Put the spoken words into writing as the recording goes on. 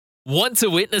Want to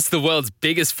witness the world's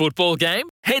biggest football game?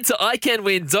 Head to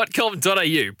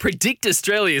iCanWin.com.au, predict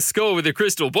Australia's score with a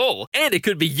crystal ball, and it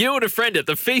could be you and a friend at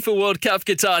the FIFA World Cup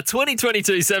Qatar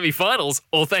 2022 semi-finals,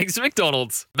 all thanks to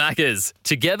McDonald's. Maccas,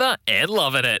 together and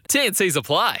loving it. TNCs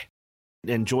apply.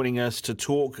 And joining us to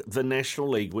talk the National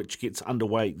League, which gets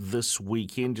underway this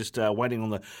weekend, just waiting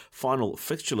on the final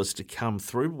fixture list to come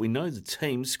through. We know the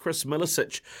teams. Chris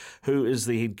Milicic, who is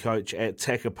the head coach at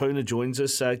Takapuna, joins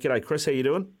us. G'day, Chris. How you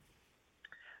doing?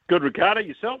 Good, Ricardo.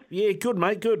 Yourself? Yeah, good,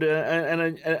 mate. Good.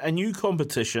 And a new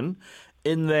competition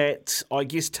in that I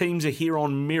guess teams are here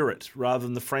on merit rather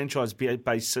than the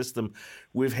franchise-based system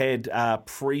we've had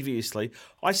previously.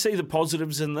 I see the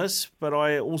positives in this, but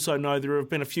I also know there have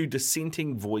been a few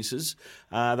dissenting voices.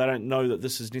 They don't know that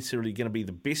this is necessarily going to be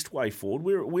the best way forward.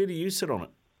 Where do you sit on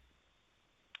it?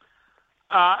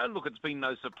 Look, it's been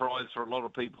no surprise for a lot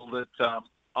of people that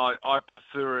I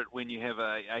prefer it when you have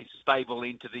a stable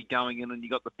entity going in and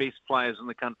you've got the best players in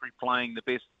the country playing the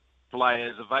best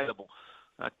players available.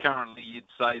 Currently, you'd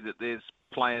say that there's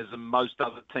players in most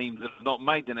other teams that have not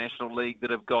made the National League that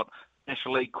have got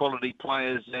National League quality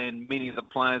players, and many of the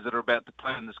players that are about to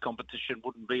play in this competition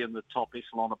wouldn't be in the top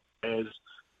echelon of players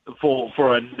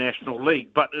for a National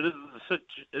League. But it is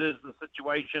the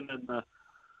situation and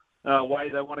the way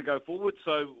they want to go forward.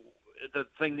 So the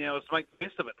thing now is to make the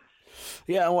best of it.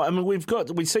 Yeah, well, I mean,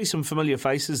 we see some familiar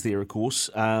faces there, of course.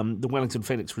 The Wellington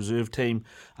Phoenix reserve team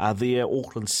are there.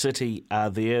 Auckland City are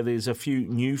there. There's a few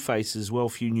new faces as well, a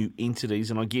few new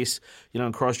entities. And I guess, in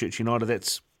Christchurch United,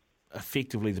 that's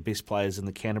effectively the best players in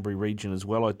the Canterbury region as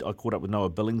well. I caught up with Noah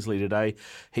Billingsley today.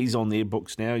 He's on their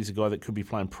books now. He's a guy that could be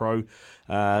playing pro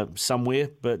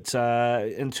somewhere. But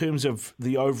in terms of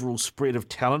the overall spread of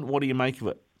talent, what do you make of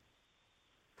it?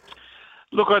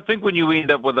 Look, I think when you end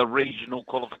up with a regional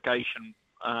qualification,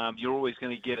 you're always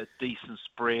going to get a decent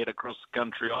spread across the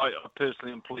country. I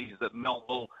personally am pleased that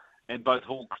Melville and both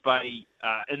Hawke's Bay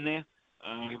are in there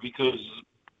because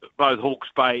both Hawke's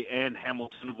Bay and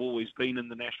Hamilton have always been in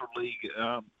the National League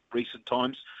recent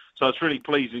times. So it's really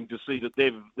pleasing to see that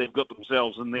they've got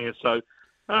themselves in there. So,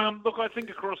 look, I think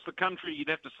across the country you'd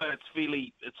have to say it's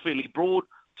fairly broad.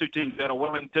 Two teams out of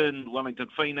Wellington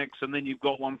Phoenix, and then you've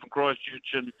got one from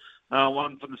Christchurch and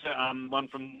one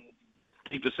from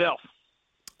deeper south.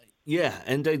 Yeah,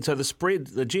 indeed. So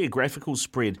the geographical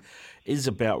spread is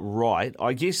about right.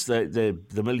 I guess the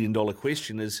 $1 million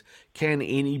question is, can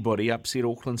anybody upset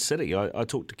Auckland City? I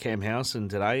talked to Cam Howson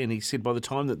today, and he said by the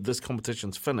time that this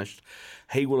competition's finished,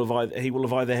 he will have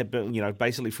either had been,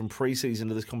 basically from pre-season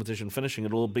to this competition finishing,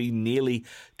 it will be nearly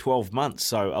 12 months.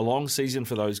 So a long season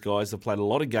for those guys. They've played a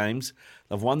lot of games.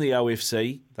 They've won the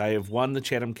OFC. They have won the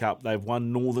Chatham Cup. They've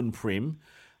won Northern Prem.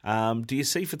 Do you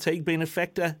see fatigue being a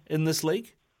factor in this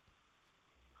league?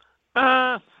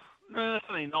 It's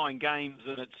only 9 games,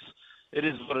 and it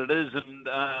is what it is.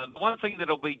 And one thing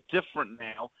that'll be different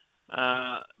now,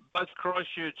 both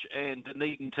Christchurch and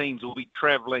Dunedin teams will be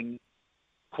travelling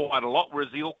quite a lot,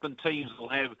 whereas the Auckland teams will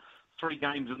have 3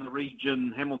 games in the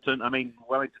region. Wellington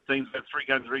teams have 3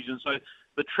 games in the region, so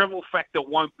the travel factor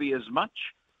won't be as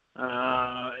much.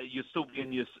 You'll still be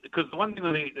in because the one thing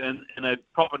in a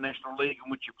proper National League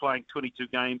in which you're playing 22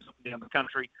 games up and down the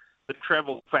country, the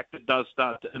travel factor does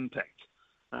start to impact.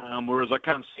 Whereas I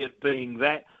can't see it being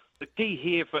that. The key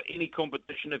here for any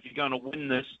competition, if you're going to win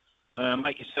this,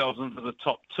 make yourselves into the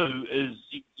top 2, is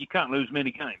you can't lose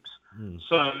many games.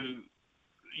 So,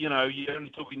 you're only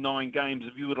talking 9 games.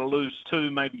 If you were to lose 2,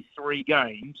 maybe 3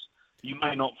 games, you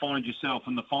may not find yourself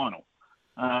in the final,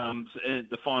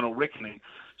 the final reckoning.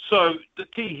 So the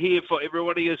key here for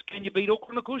everybody is, can you beat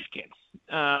Auckland? Of course you can.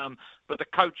 But the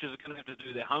coaches are going to have to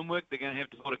do their homework. They're going to have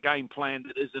to put a game plan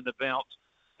that isn't about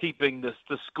keeping the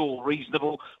score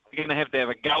reasonable. They're going to have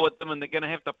a go at them, and they're going to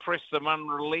have to press them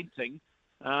unrelenting.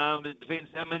 It depends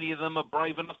how many of them are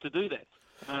brave enough to do that.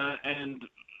 And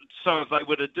so if they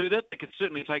were to do that, they could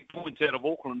certainly take points out of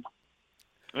Auckland.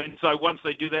 And so once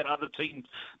they do that, other teams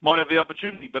might have the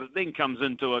opportunity. But it then comes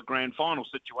into a grand final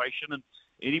situation, and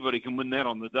anybody can win that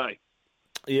on the day.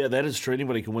 Yeah, that is true.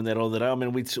 Anybody can win that on the day. I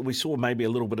mean, we saw maybe a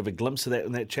little bit of a glimpse of that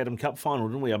in that Chatham Cup final,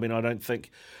 didn't we? I mean, I don't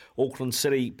think Auckland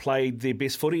City played their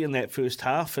best footy in that first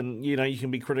half, and, you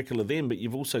can be critical of them, but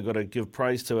you've also got to give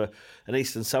praise to an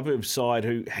Eastern Suburbs side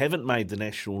who haven't made the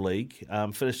National League,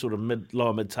 finished sort of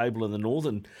lower mid-table in the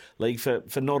Northern League for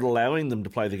not allowing them to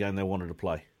play the game they wanted to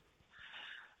play.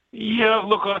 Yeah,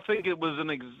 look, I think it was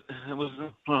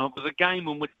a game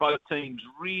in which both teams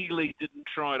really didn't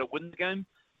try to win the game.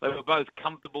 They were both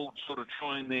comfortable sort of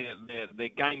trying their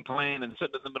game plan and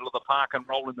sitting in the middle of the park and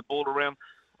rolling the ball around.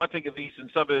 I think if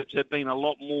Eastern Suburbs had been a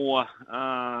lot more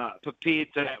prepared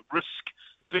to risk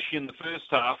especially in the first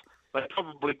half, they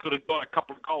probably could have got a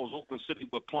couple of goals. Auckland City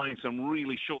were playing some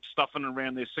really short stuff in and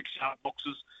around their 6-yard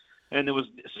boxes, and there was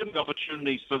certainly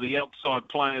opportunities for the outside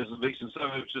players of Eastern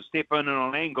Suburbs to step in and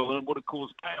on angle, and it would have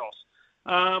caused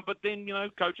chaos. But then,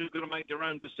 coaches are going to make their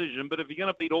own decision. But if you're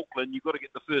going to beat Auckland, you've got to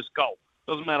get the first goal.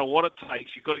 Doesn't matter what it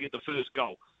takes, you've got to get the first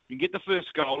goal. You get the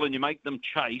first goal and you make them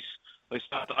chase, they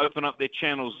start to open up their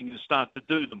channels and you start to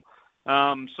do them.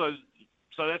 So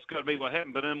that's got to be what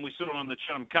happened. But then we saw it on the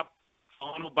Chatham Cup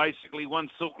final, basically,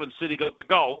 once Auckland City got the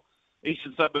goal,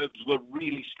 Eastern Suburbs were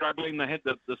really struggling. They had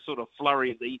the sort of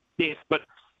flurry of the death, but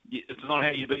it's not how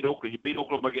you beat Auckland. You beat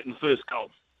Auckland by getting the first goal.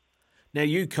 Now,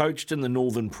 you coached in the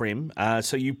Northern Prem,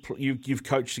 so you've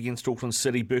coached against Auckland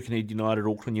City, Birkenhead United,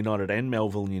 Auckland United and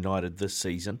Melville United this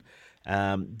season.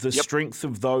 Strength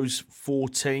of those four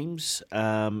teams,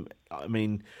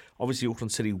 obviously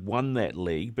Auckland City won that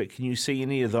league, but can you see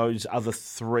any of those other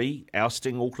three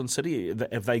ousting Auckland City?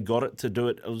 Have they got it to do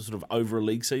it sort of over a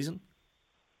league season?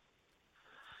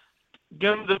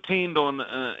 Going to depend on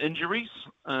injuries,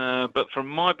 but from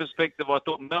my perspective, I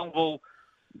thought Melville,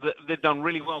 they've done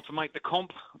really well to make the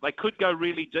comp. They could go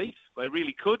really deep, they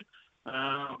really could,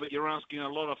 but you're asking a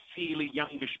lot of fairly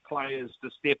youngish players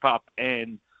to step up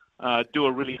and do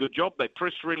a really good job. They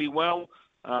press really well,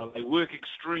 they work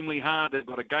extremely hard, they've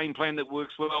got a game plan that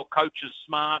works well, coach is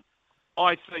smart.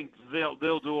 I think they'll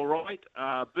do all right.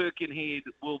 Birkenhead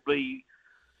will be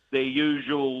their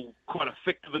usual, quite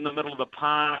effective in the middle of the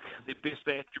park. Their best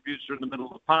attributes are in the middle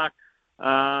of the park.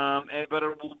 But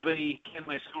it will be, can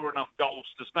they score enough goals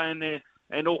to stay in there?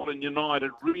 And Auckland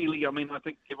United really, I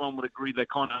think everyone would agree they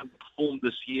kind of underperformed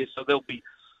this year, so they'll be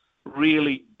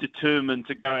really determined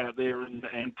to go out there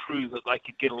and prove that they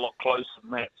could get a lot closer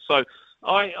than that. So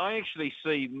I actually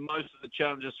see most of the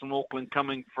challenges from Auckland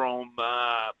coming from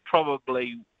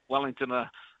probably Wellington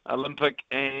Olympic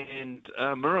and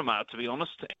Miramar, to be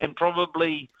honest, and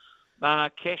probably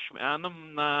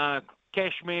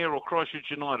Cashmere or Christchurch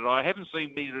United. I haven't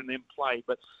seen either of them play,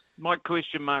 but my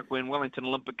question mark when Wellington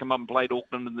Olympic come up and played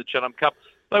Auckland in the Chatham Cup,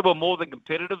 they were more than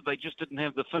competitive. They just didn't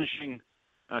have the finishing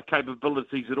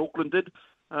capabilities that Auckland did.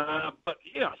 But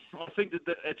yeah, I think that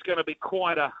it's going to be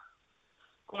quite an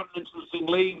interesting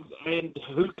league. And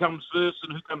who comes first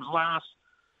and who comes last?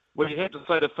 Well, you have to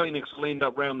say the Phoenix will end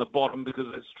up round the bottom because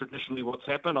that's traditionally what's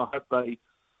happened. I hope they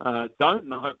don't,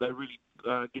 and I hope they really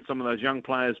get some of those young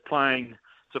players playing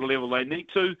to the level they need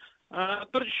to.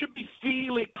 But it should be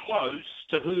fairly close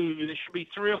to there should be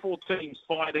 3 or 4 teams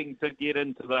fighting to get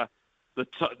into the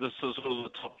top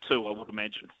 2, I would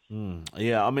imagine.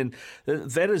 Yeah,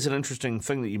 that is an interesting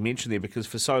thing that you mentioned there, because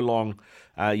for so long,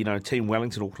 Team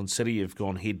Wellington, Auckland City have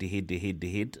gone head to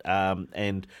head,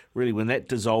 and really when that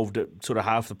dissolved, it sort of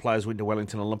half the players went to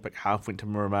Wellington Olympic, half went to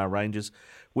Miramar Rangers.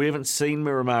 We haven't seen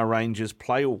Miramar Rangers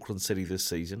play Auckland City this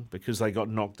season because they got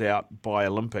knocked out by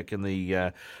Olympic in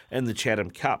the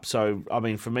Chatham Cup. So,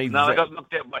 for me... No, they got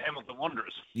knocked out by Hamilton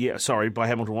Wanderers. Yeah, sorry, by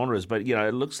Hamilton Wanderers. But,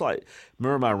 it looks like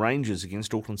Miramar Rangers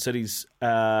against Auckland City's...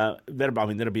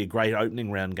 that'll be a great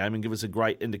opening round game and give us a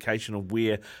great indication of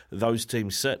where those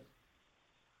teams sit.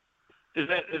 Is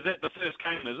that the first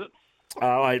game, is it?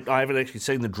 I haven't actually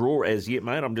seen the draw as yet,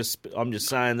 mate. I'm just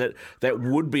saying that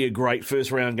would be a great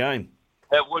first round game.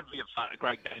 That would be a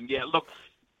great game. Yeah, look,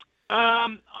 I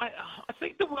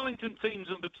think the Wellington teams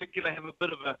in particular have a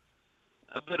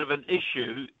bit of an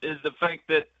issue, is the fact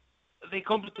that their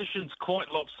competition's quite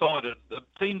lopsided. The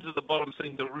teams at the bottom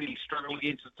seem to really struggle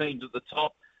against the teams at the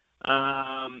top,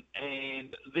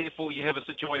 and therefore you have a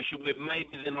situation where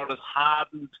maybe they're not as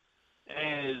hardened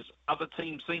as other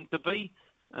teams seem to be.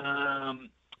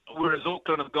 Whereas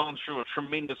Auckland have gone through a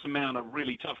tremendous amount of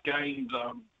really tough games.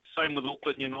 Same with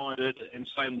Auckland United and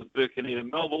same with Birkenhead and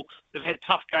Melville. They've had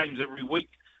tough games every week.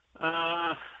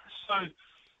 That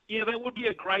would be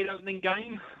a great opening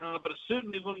game, but it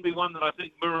certainly wouldn't be one that I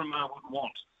think Miramar would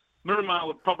want. Miramar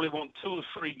would probably want 2 or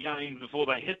 3 games before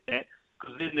they hit that,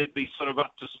 because then they'd be sort of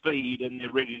up to speed and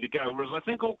they're ready to go. Whereas I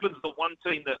think Auckland's the one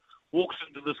team that walks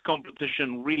into this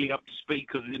competition really up to speed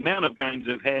because the amount of games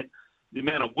they've had, the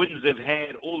amount of wins they've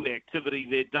had, all the activity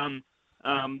they've done,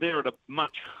 they're at a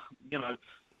much,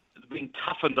 being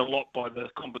toughened a lot by the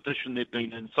competition they've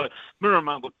been in. So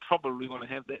Miramar would probably want to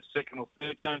have that second or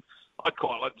third game. I'd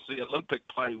quite like to see Olympic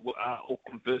play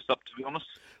Auckland first up, to be honest.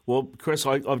 Well, Chris,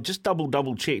 I've just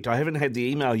double checked. I haven't had the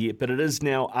email yet, but it is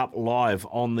now up live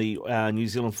on the New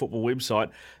Zealand Football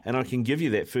website, and I can give you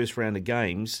that first round of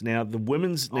games. Now, the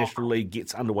Women's National League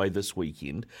gets underway this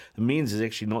weekend. The men's is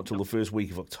actually not till the first week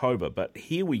of October, but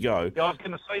here we go. Yeah, I was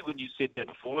going to say when you said that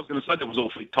before, I was going to say that was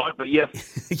awfully tight, but yeah.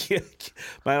 Yeah,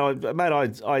 mate,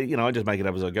 I just make it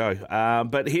up as I go.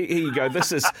 But here you go.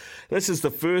 This is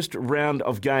the first round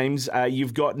of games.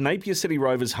 You've got Napier City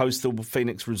Rovers host the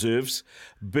Phoenix Reserves.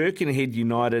 Birkenhead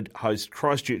United host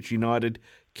Christchurch United,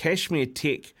 Kashmir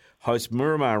Tech host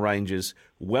Miramar Rangers,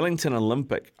 Wellington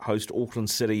Olympic host Auckland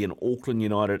City, and Auckland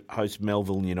United host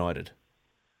Melville United.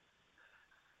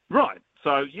 Right.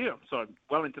 So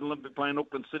Wellington Olympic playing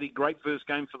Auckland City, great first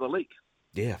game for the league.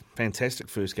 Yeah, fantastic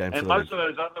first game for the league. And most of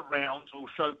those other rounds will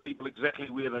show people exactly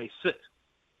where they sit.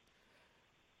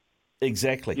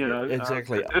 Exactly.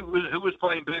 Exactly. Who was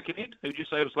playing Birkenhead? Who did you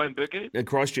say was playing Birkenhead?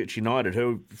 Christchurch United,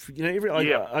 who,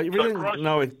 everything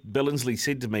Noah Billingsley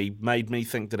said to me made me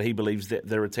think that he believes that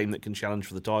they're a team that can challenge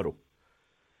for the title.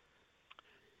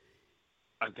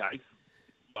 Okay.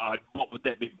 What would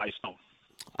that be based on?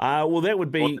 Well, that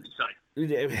would be. What did he say?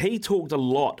 He talked a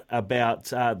lot about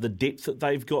the depth that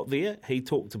they've got there. He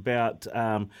talked about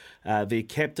their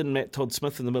captain, Matt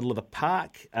Todd-Smith, in the middle of the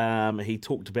park. He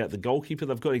talked about the goalkeeper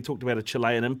they've got. He talked about a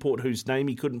Chilean import whose name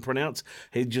he couldn't pronounce.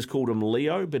 He just called him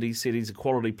Leo, but he said he's a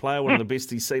quality player, one of the best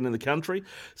he's seen in the country.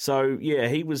 So, yeah,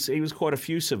 he was quite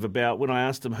effusive about when I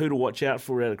asked him who to watch out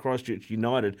for out of Christchurch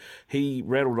United. He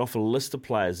rattled off a list of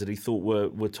players that he thought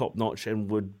were top-notch and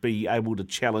would be able to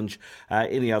challenge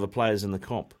any other players in the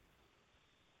comp.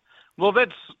 Well,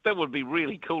 that would be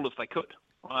really cool if they could.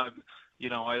 I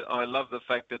love the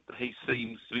fact that he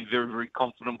seems to be very, very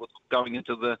confident with going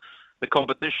into the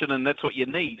competition, and that's what you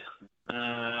need.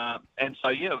 And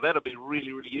so, that'll be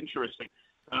really, really interesting.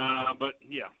 But,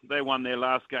 they won their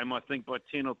last game, I think, by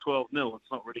 10 or 12-0.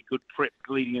 It's not really good prep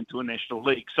leading into a national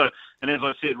league. So, and as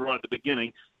I said right at the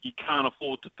beginning, you can't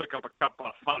afford to pick up a couple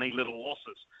of funny little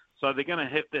losses. So they're going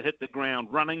to have to hit the ground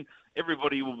running.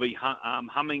 Everybody will be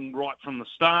humming right from the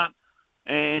start.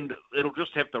 And it'll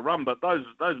just have to run. But those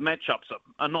matchups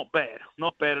are not bad.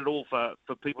 Not bad at all for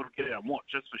people to get out and watch,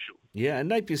 that's for sure. Yeah, and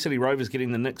Napier City Rovers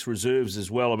getting the Nix Reserves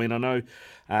as well. I mean, I know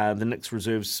the Nix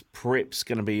Reserves prep's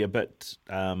going to be a bit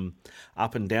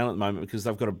up and down at the moment because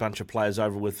they've got a bunch of players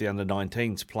over with the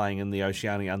under-19s playing in the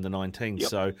Oceania under-19s. Yep.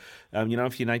 So,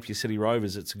 if you're Napier City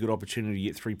Rovers, it's a good opportunity to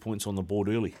get 3 points on the board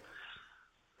early.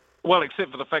 Well, except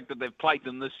for the fact that they've played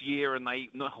them this year and Napier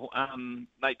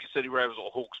City Rovers or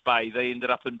Hawke's Bay, they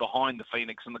ended up in behind the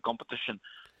Phoenix in the competition.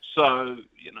 So,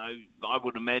 I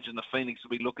would imagine the Phoenix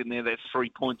will be looking there. That's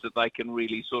 3 points that they can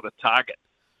really sort of target.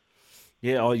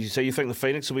 Yeah, so you think the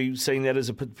Phoenix will be seeing that as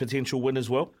a potential win as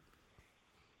well?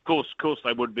 Of course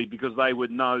they would be, because they would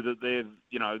know that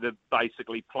they've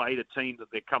basically played a team that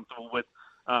they're comfortable with.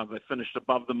 They finished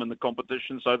above them in the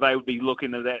competition, so they would be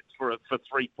looking at that for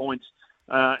 3 points.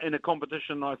 In a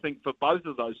competition, I think for both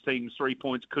of those teams, 3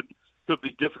 points could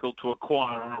be difficult to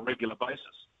acquire on a regular basis.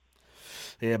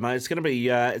 Yeah, mate, it's going to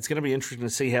be interesting to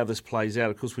see how this plays out.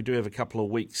 Of course, we do have a couple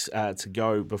of weeks to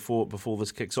go before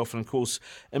this kicks off, and of course,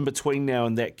 in between now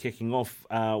and that kicking off,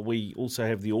 we also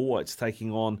have the All Whites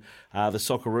taking on the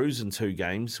Socceroos in 2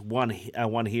 games. One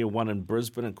here, one in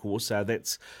Brisbane. Of course,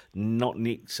 that's not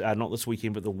this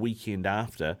weekend, but the weekend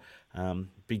after.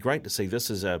 Be great to see this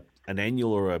as an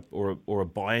annual or a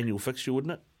biannual fixture,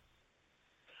 wouldn't it?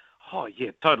 Oh,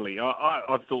 yeah, totally.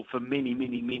 I've thought for many,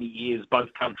 many, many years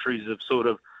both countries have sort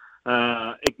of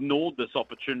ignored this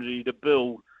opportunity to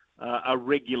build a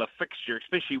regular fixture,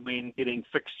 especially when getting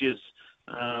fixtures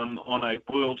on a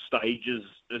world stage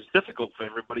is difficult for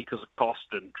everybody because of cost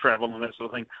and travel and that sort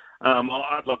of thing.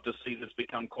 I'd love to see this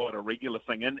become quite a regular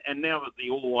thing. And now that the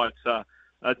All Whites are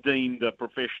deemed a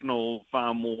professional,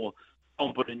 far more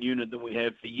competent unit than we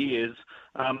have for years,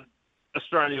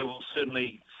 Australia will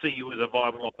certainly see you as a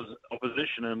viable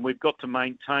opposition, and we've got to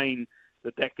maintain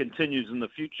that continues in the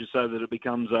future so that it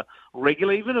becomes a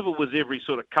regular, even if it was every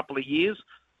sort of couple of years.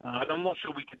 I'm not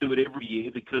sure we could do it every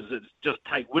year because it's just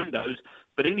take windows,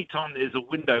 but any time there's a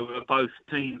window of both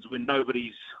teams when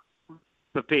nobody's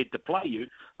prepared to play you,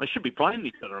 they should be playing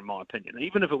each other, in my opinion.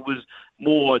 Even if it was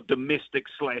more domestic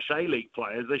 / A-League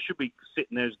players, they should be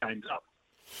setting those games up.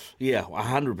 Yeah,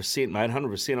 100%, mate,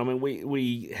 100%. I mean,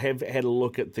 we have had a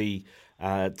look at the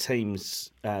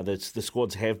teams, the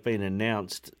squads have been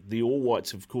announced. The All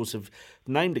Whites, of course, have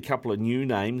named a couple of new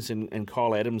names, and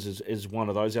Kyle Adams is one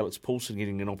of those. Alex Paulson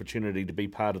getting an opportunity to be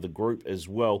part of the group as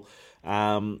well.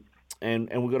 and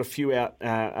we've got a few out,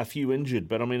 a few injured.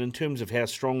 But I mean, in terms of how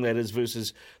strong that is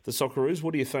versus the Socceroos,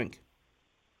 what do you think?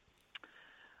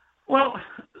 Well,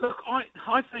 look,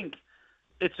 I think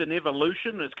it's an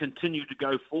evolution. It's continued to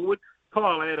go forward.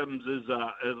 Kyle Adams is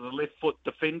a left foot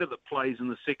defender that plays in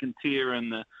the second tier in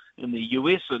the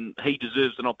US, and he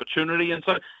deserves an opportunity. And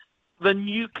so the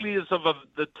nucleus of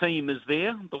the team is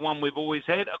there, the one we've always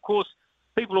had. Of course,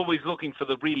 people are always looking for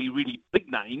the really, really big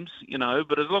names,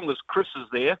 but as long as Chris is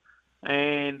there,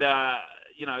 and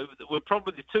we're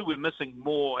probably the two we're missing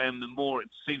more, and the more it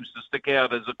seems to stick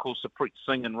out is, of course, Preet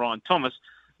Singh and Ryan Thomas.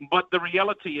 But the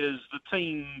reality is the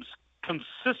team's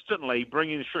consistently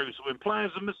bringing through. So when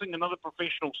players are missing, another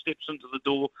professional steps into the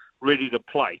door ready to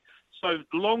play. So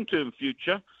the long-term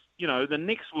future, the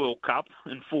next World Cup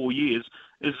in 4 years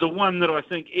is the one that I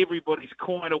think everybody's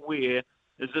quite aware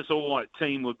is this All White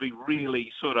team would be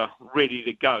really sort of ready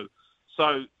to go.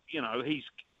 So, he's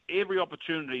every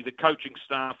opportunity, the coaching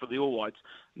staff of the All Whites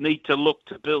need to look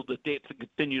to build the depth and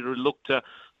continue to look to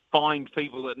find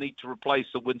people that need to replace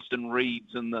the Winston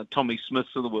Reeds and the Tommy Smiths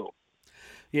of the world.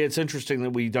 Yeah, it's interesting that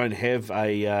we don't have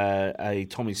a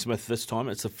Tommy Smith this time.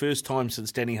 It's the first time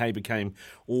since Danny Hay became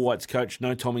All Whites coach.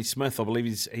 No Tommy Smith. I believe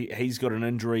he's got an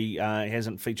injury. He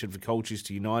hasn't featured for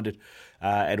Colchester United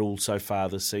at all so far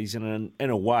this season. And in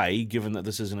a way, given that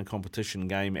this isn't a competition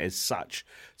game as such,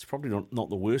 it's probably not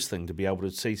the worst thing to be able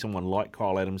to see someone like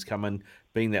Kyle Adams come in,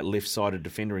 being that left-sided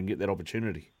defender, and get that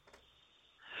opportunity.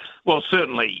 Well,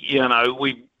 certainly,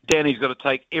 Danny's got to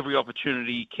take every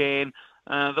opportunity he can.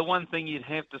 The one thing you'd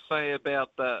have to say about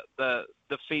the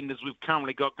defenders we've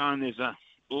currently got going, there's a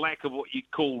lack of what you'd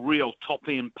call real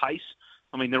top-end pace.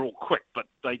 I mean, they're all quick, but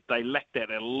they lack that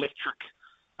electric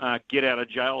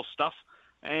get-out-of-jail stuff.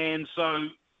 And so,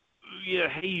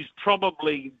 Danny's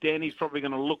probably going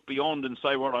to look beyond and say,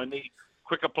 I need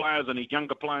quicker players, I need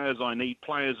younger players, I need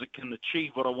players that can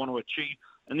achieve what I want to achieve.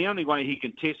 And the only way he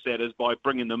can test that is by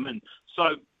bringing them in.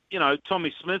 So,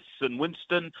 Tommy Smiths and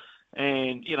Winston,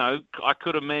 and, I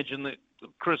could imagine that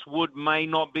Chris Wood may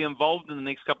not be involved in the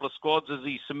next couple of squads as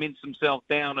he cements himself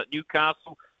down at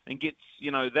Newcastle and gets,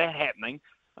 that happening,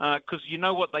 because you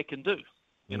know what they can do,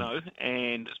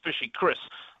 and especially Chris.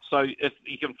 So if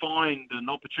he can find an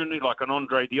opportunity like an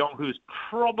Andre de Jong, who's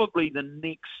probably the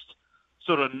next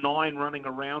sort of 9 running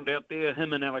around out there,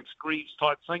 him and Alex Greaves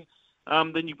type thing,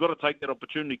 then you've got to take that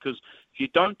opportunity, because if you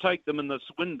don't take them in this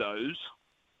windows,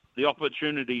 the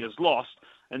opportunity is lost.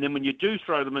 And then when you do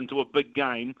throw them into a big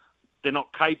game, they're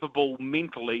not capable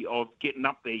mentally of getting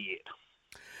up there yet.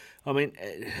 I mean,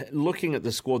 looking at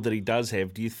the squad that he does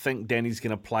have, do you think Danny's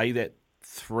going to play that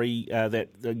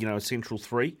central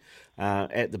three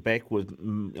at the back with,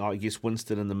 I guess,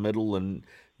 Winston in the middle, and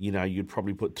you'd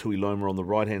probably put Tui Loma on the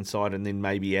right-hand side and then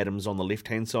maybe Adams on the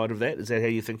left-hand side of that? Is that how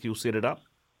you think you'll set it up?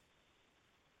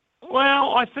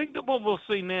 Well, I think that what we'll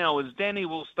see now is Danny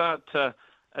will start to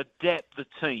adapt the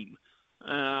team.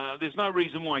 There's no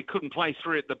reason why he couldn't play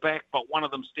 3 at the back, but one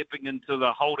of them stepping into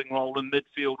the holding role in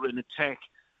midfield and attack.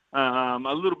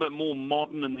 A little bit more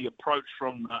modern in the approach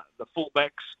from the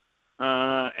fullbacks,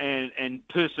 and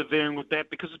persevering with that,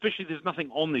 because especially there's nothing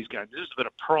on these games. There's just a bit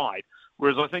of pride.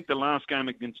 Whereas I think the last game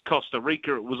against Costa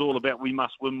Rica, it was all about we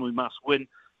must win,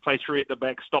 play 3 at the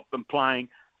back, stop them playing.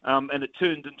 And it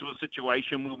turned into a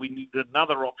situation where we needed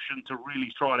another option to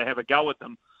really try to have a go at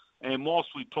them. And whilst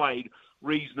we played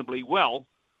reasonably well,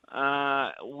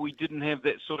 we didn't have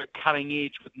that sort of cutting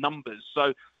edge with numbers.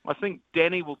 So I think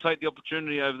Danny will take the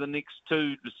opportunity over the next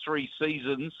 2 to 3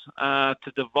 seasons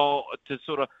to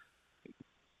sort of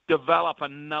develop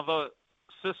another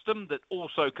system that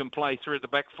also can play 3 at the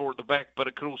back, 4 at the back, but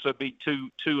it could also be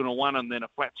 2 and a 1, and then a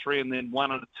flat 3, and then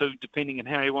 1 and a 2, depending on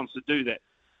how he wants to do that.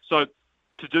 So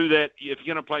to do that, if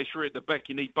you're going to play 3 at the back,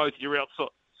 you need both your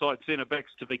outside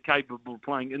centre-backs to be capable of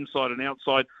playing inside and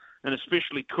outside, and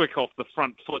especially quick off the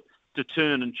front foot to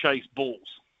turn and chase balls.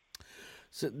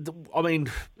 So, when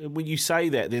you say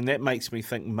that, then that makes me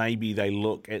think maybe they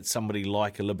look at somebody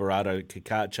like a Liberato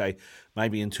Kakache,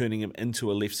 maybe in turning him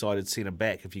into a left-sided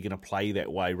centre-back if you're going to play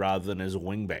that way rather than as a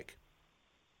wing-back.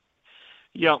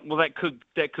 Yeah, well, that could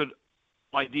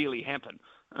ideally happen.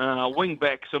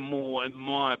 Wing-backs are more, in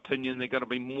my opinion, they're going to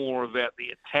be more about the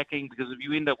attacking, because if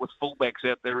you end up with full-backs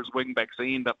out there as wing-backs,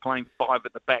 they end up playing 5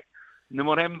 at the back. And then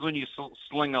what happens when you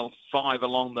sling a 5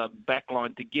 along the back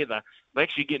line together, they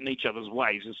actually get in each other's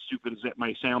ways, as stupid as that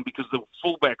may sound, because the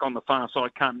fullback on the far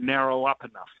side can't narrow up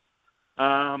enough.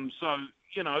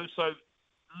 So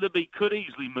Libby could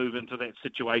easily move into that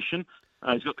situation.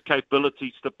 He's got the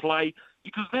capabilities to play,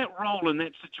 because that role in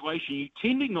that situation, you're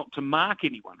tending not to mark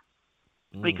anyone,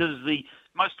 because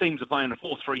most teams are playing a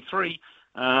 4-3-3,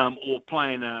 or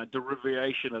playing a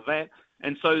derivation of that.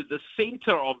 And so the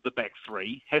centre of the back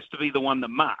three has to be the one that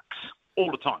marks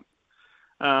all the time.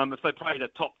 If they played a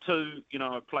top two,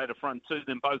 played a front two,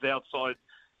 then both outside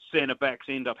centre backs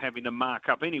end up having to mark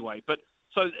up anyway. But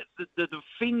so the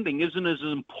defending isn't as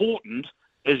important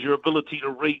as your ability to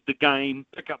read the game,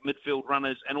 pick up midfield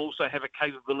runners, and also have a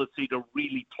capability to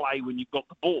really play when you've got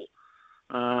the ball.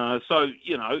 So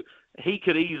he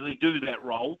could easily do that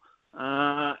role.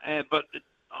 But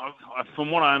from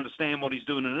what I understand, what he's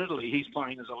doing in Italy, he's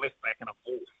playing as a left back and a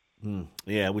forward.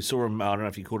 Yeah, we saw him, I don't know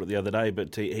if you caught it the other day,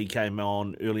 but he came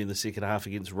on early in the second half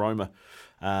against Roma,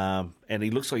 and he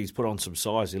looks like he's put on some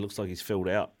size. He looks like he's filled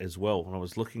out as well. And I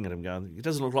was looking at him going, he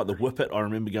doesn't look like the whippet I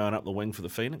remember going up the wing for the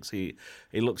Phoenix. He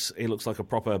looks like a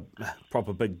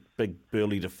proper big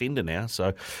burly defender now.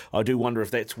 So I do wonder if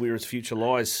that's where his future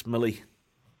lies, Millie.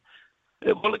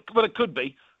 Yeah, well, it could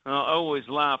be. I always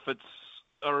laugh.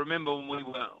 I remember when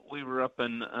we were up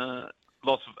in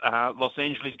Los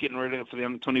Angeles getting ready for the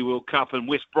Under-20 World Cup, and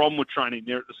West Brom were training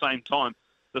there at the same time.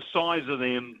 The size of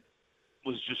them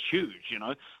was just huge,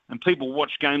 and people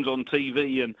watch games on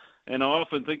TV, and I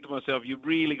often think to myself, you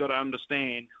really got to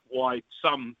understand why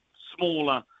some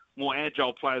smaller, more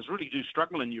agile players really do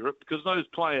struggle in Europe, because those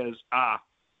players are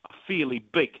fairly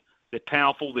big. They're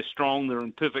powerful, they're strong, they're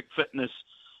in perfect fitness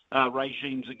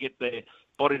regimes that get their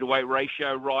body-to-weight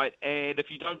ratio right, and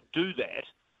if you don't do that,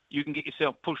 you can get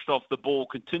yourself pushed off the ball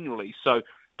continually. So it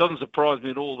doesn't surprise me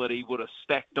at all that he would have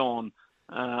stacked on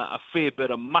a fair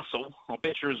bit of muscle. I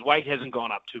bet you his weight hasn't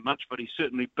gone up too much, but he's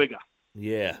certainly bigger.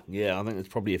 Yeah, I think it's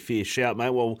probably a fair shout,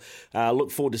 mate. Well, look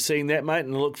forward to seeing that, mate,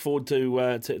 and I look forward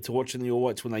to watching the All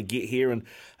Whites when they get here, and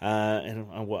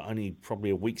only probably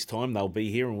a week's time they'll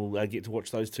be here, and we'll get to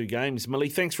watch those two games. Millie,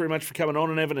 thanks very much for coming on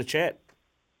and having a chat.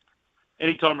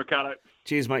 Anytime, Ricardo.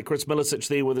 Cheers, mate. Chris Milicic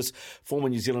there with us, former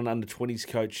New Zealand under-20s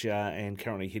coach and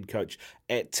currently head coach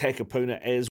at Takapuna as